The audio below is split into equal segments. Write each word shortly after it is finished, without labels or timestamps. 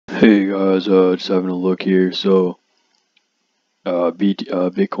Hey guys, just having a look here. So,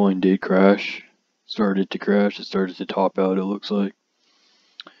 Bitcoin did crash. Started to crash. It started to top out. It looks like.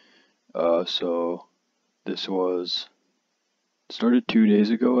 So this was started 2 days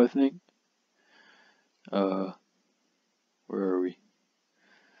ago, I think. Uh, where are we?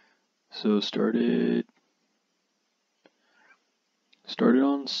 So started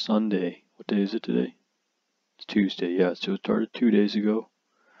on Sunday. What day is it today? It's Tuesday. Yeah. So it started 2 days ago.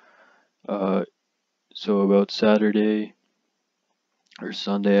 So about Saturday or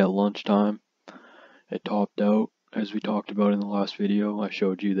Sunday at lunchtime, it topped out. As we talked about in the last video, I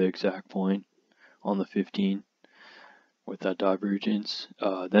showed you the exact point on the 15 with that divergence.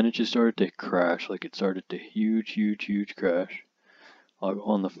 Then it just started to crash, like it started to huge crash. I'll go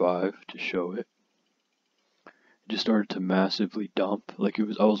on the 5 to show it. It just started to massively dump. Like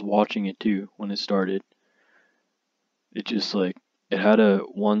I was watching it too when it started. It just like it had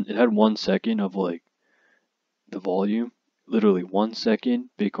 1 second of like the volume. Literally 1 second,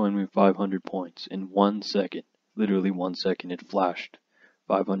 Bitcoin moved 500 points in 1 second. Literally 1 second, it flashed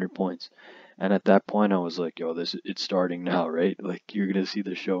 500 points. And at that point, I was like, yo, it's starting now, right? Like, you're gonna see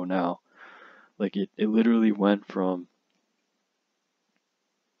the show now. Like, it literally went from,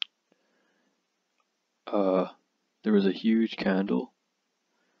 there was a huge candle.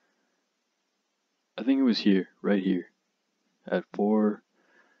 I think it was here, right here, at 4,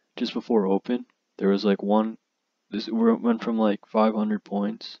 just before open. There was like this went from like 500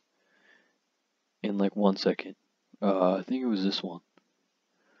 points in like 1 second. I think it was this one,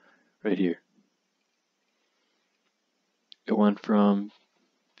 right here. It went from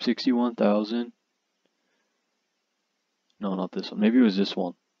 61,000. No, not this one. Maybe it was this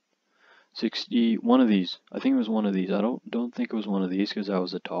one. One of these. I think it was one of these. I don't think it was one of these because that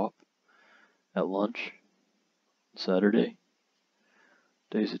was the top at lunch. Saturday.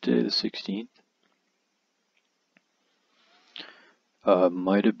 Today's the 16th.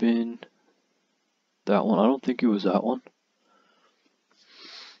 Might have been that one. I don't think it was that one.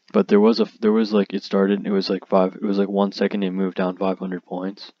 But there was like it started. It was like 1 second. It moved down 500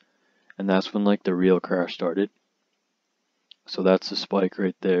 points, and that's when like the real crash started. So that's the spike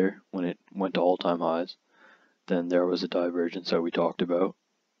right there when it went to all-time highs. Then there was a divergence that we talked about.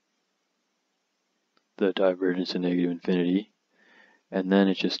 The divergence to negative infinity. And then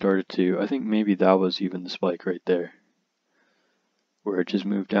it just started to, I think maybe that was even the spike right there. Where it just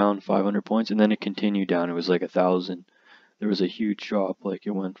moved down 500 points and then it continued down. It was like 1,000. There was a huge drop. Like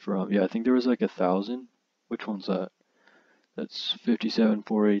it went from, yeah, I think there was like 1,000. Which one's that? That's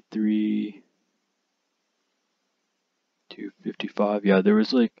 57,483 to 55. Yeah, there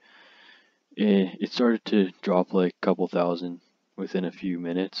was like, it started to drop like a couple thousand within a few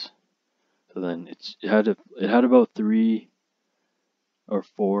minutes. So then it had about 3 or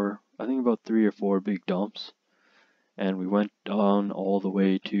 4, I think about 3 or 4 big dumps. And we went down all the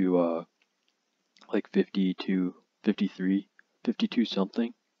way to like 52, 53, 52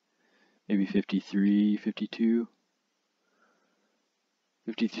 something, maybe 53, 52,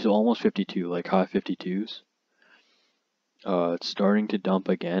 52, so almost 52, like high 52s. It's starting to dump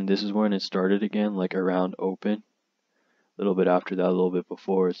again. This is when it started again, like around open. A little bit after that, a little bit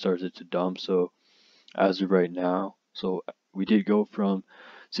before, it started to dump. So as of right now, so we did go from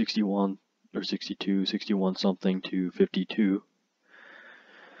 61 or 62, 61 something to 52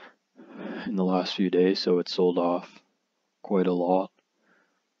 in the last few days. So it sold off quite a lot.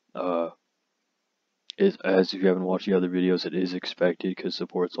 As if you haven't watched the other videos, it is expected because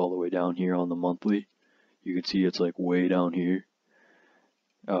support's all the way down here on the monthly. You can see it's like way down here.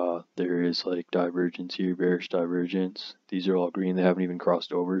 There is like divergence here, bearish divergence. These are all green, they haven't even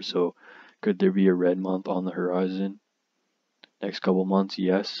crossed over, so could there be a red month on the horizon? Next couple months,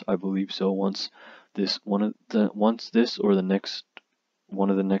 yes, I believe so. Once this or the next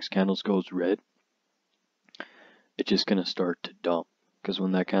one of the next candles goes red, it's just gonna start to dump. Because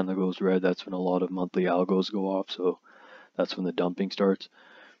when that candle goes red, that's when a lot of monthly algos go off, so that's when the dumping starts.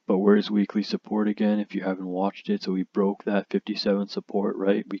 But where's weekly support again if you haven't watched it? So we broke that 57 support,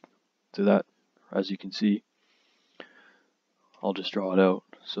 right? To that, as you can see, I'll just draw it out.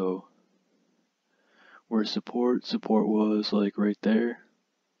 So where's support was like right there.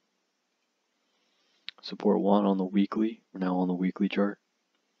 Support 1 on the weekly. We're now on the weekly chart.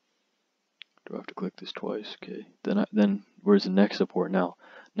 Do I have to click this twice? Okay. Then where's the next support now?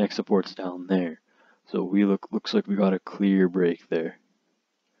 Next support's down there. So looks like we got a clear break there.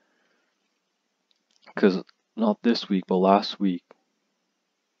 Because not this week, but last week,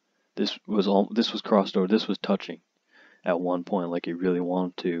 this was crossed over. This was touching at one point, like it really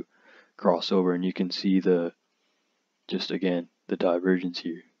wanted to cross over, and you can see just again the divergence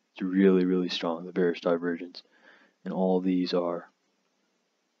here. really, really strong, the bearish divergence. And all these are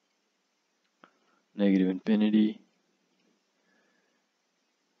negative infinity,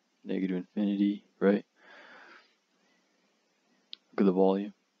 right? Look at the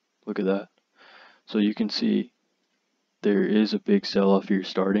volume. Look at that. So you can see there is a big sell-off here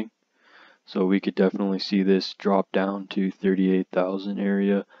starting. So we could definitely see this drop down to 38,000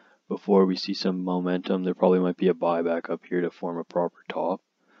 area before we see some momentum. There probably might be a buyback up here to form a proper top.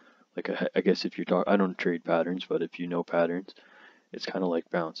 Like I guess if you're talking, I don't trade patterns, but if you know patterns, it's kind of like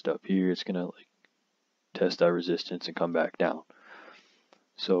bounced up here. It's gonna like test that resistance and come back down.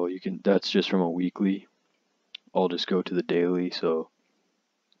 So you can, that's just from a weekly. I'll just go to the daily. So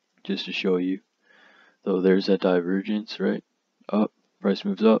just to show you, though, there's that divergence, right? Up, price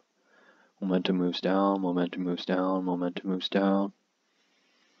moves up, momentum moves down, momentum moves down, momentum moves down.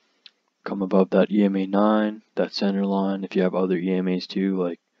 Come above that EMA 9, that center line. If you have other EMAs too,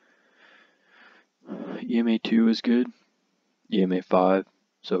 like EMA 2 is good, EMA 5.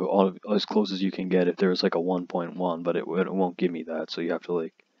 So all as close as you can get if there was like a 1.1, but it won't give me that. So you have to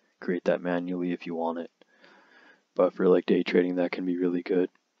like create that manually if you want it. But for like day trading, that can be really good.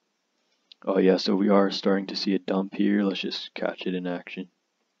 Oh yeah, so we are starting to see a dump here. Let's just catch it in action.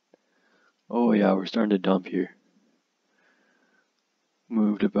 Oh yeah, we're starting to dump here.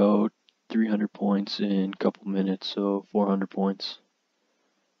 Moved about 300 points in a couple minutes, so 400 points.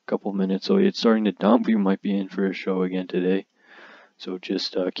 Couple minutes, so it's starting to dump. We might be in for a show again today. So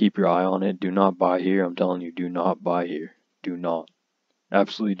just keep your eye on it. Do not buy here. I'm telling you, do not buy here. Do not.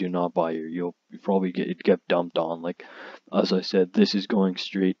 Absolutely do not buy here. You'll probably get dumped on. Like, as I said, this is going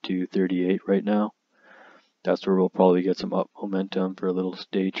straight to 38 right now. That's where we'll probably get some up momentum for a little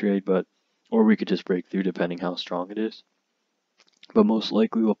day trade, but or we could just break through depending how strong it is. But most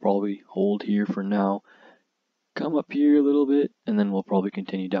likely we'll probably hold here for now. Come up here a little bit, and then we'll probably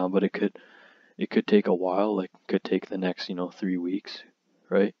continue down. But it could take a while. Like, it could take the next 3 weeks,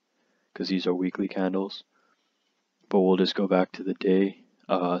 right? Because these are weekly candles. But we'll just go back to the day.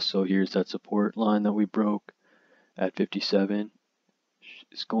 So here's that support line that we broke at 57.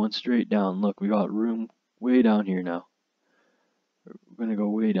 It's going straight down. Look, we got room way down here now. We're going to go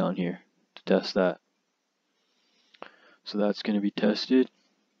way down here to test that. So that's going to be tested.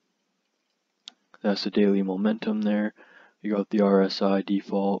 That's the daily momentum there. You got the RSI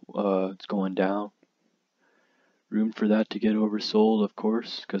default. It's going down. Room for that to get oversold, of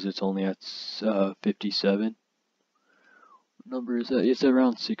course, because it's only at 57. What number is that? It's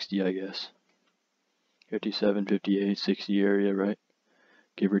around 60, I guess. 57, 58, 60 area, right?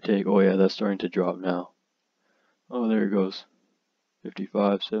 Give or take. Oh yeah, that's starting to drop now. Oh, there it goes.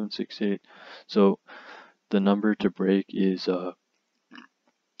 55, 768. So the number to break is for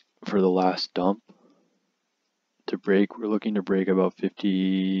the last dump. To break, we're looking to break about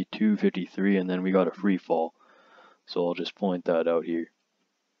 52, 53, and then we got a free fall. So I'll just point that out here.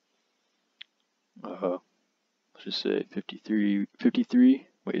 Let's just say 53.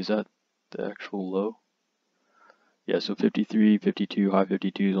 Wait, is that the actual low? Yeah, so 53, 52, high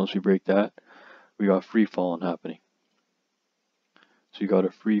 52s. Once we break that, we got free falling happening. So you got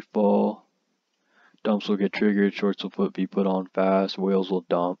a free fall. Dumps will get triggered. Shorts will be put on fast. Whales will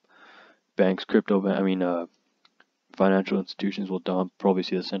dump. Banks, financial institutions will dump. Probably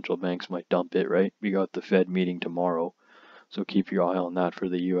see the central banks might dump it, right? We got the Fed meeting tomorrow, so keep your eye on that for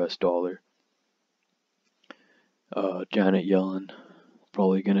the US dollar. Janet Yellen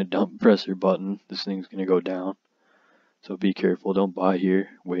probably gonna press her button. This thing's gonna go down, so be careful. Don't buy here.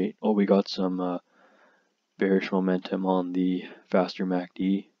 Wait. Oh, we got some bearish momentum on the faster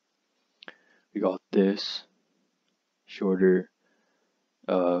MACD. We got this shorter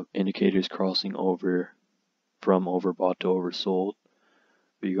indicators crossing over from overbought to oversold.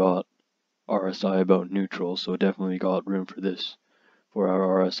 We got RSI about neutral, so definitely got room for this, for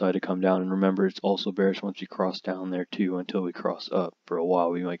our RSI to come down. And remember, it's also bearish once we cross down there too. Until we cross up for a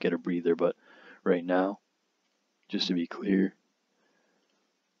while, we might get a breather, but right now, just to be clear,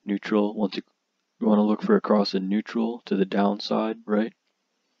 neutral. Once you want to look for across in neutral to the downside, right?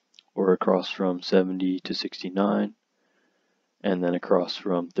 Or across from 70 to 69, and then across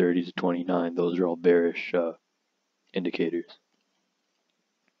from 30 to 29. Those are all bearish indicators.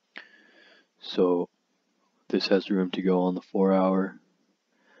 So this has room to go on the 4 hour.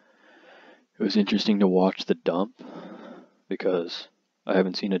 It was interesting to watch the dump because I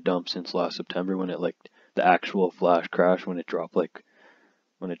haven't seen a dump since last September when it the actual flash crash when it dropped like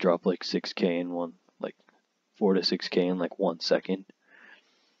 6K in 4 to 6K in 1 second.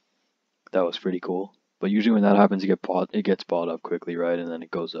 That was pretty cool. But usually when that happens, it gets bought up quickly, right? And then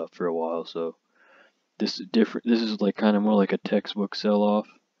it goes up for a while. So this is different. This is kind of more like a textbook sell-off.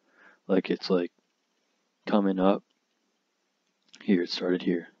 like it's like coming up. Here, it started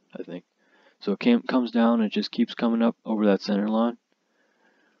here, I think. So it comes down, it just keeps coming up over that center line,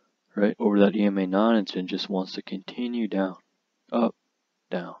 right, over that EMA 9, and just wants to continue down, up,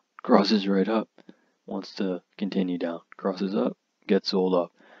 down, crosses right up, wants to continue down, crosses up, gets sold off,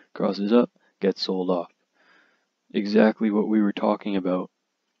 crosses up, gets sold off. Exactly what we were talking about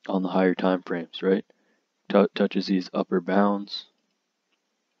on the higher time frames, right? Touches these upper bounds.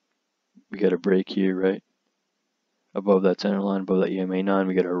 We get a break here, right? Above that center line, above that EMA 9,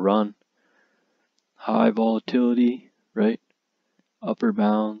 we get a run. High volatility, right? Upper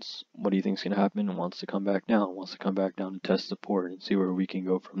bounds. What do you think is going to happen? It wants to come back down. It wants to come back down and test support and see where we can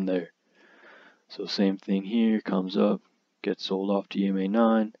go from there. So same thing here. Comes up, gets sold off to EMA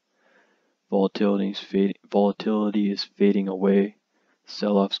 9. Volatility is fading away.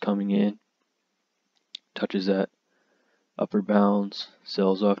 Sell-off's coming in. Touches that upper bounds.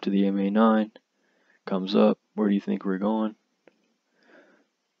 Sells off to the EMA 9. Comes up. Where do you think we're going?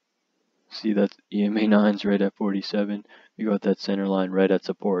 See that EMA 9's right at 47. We got that center line right at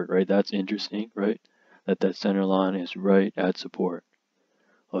support, right? That's interesting, right? That center line is right at support.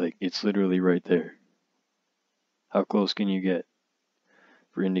 Like, it's literally right there. How close can you get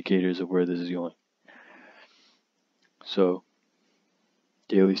for indicators of where this is going? So,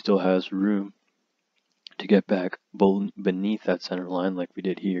 daily still has room to get back beneath that center line like we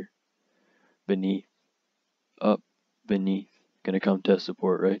did here. Beneath, up, beneath. Gonna come test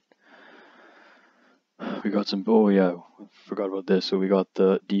support, right? We got some, oh yeah, forgot about this. So we got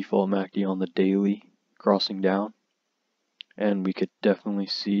the default MACD on the daily crossing down. And we could definitely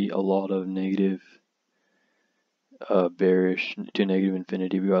see a lot of negative, bearish to negative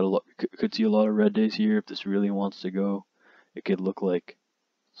infinity. We got a lot, could see a lot of red days here. If this really wants to go, it could look like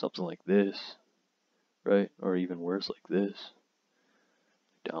something like this, right? Or even worse, like this,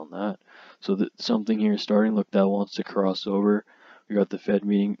 down that. So something here is starting. Look, that wants to cross over. We got the Fed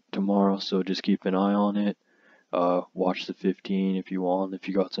meeting tomorrow, so just keep an eye on it. Watch the 15 if you want, if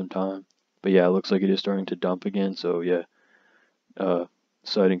you got some time. But yeah, it looks like it is starting to dump again. So yeah,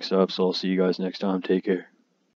 exciting stuff. So I'll see you guys next time. Take care.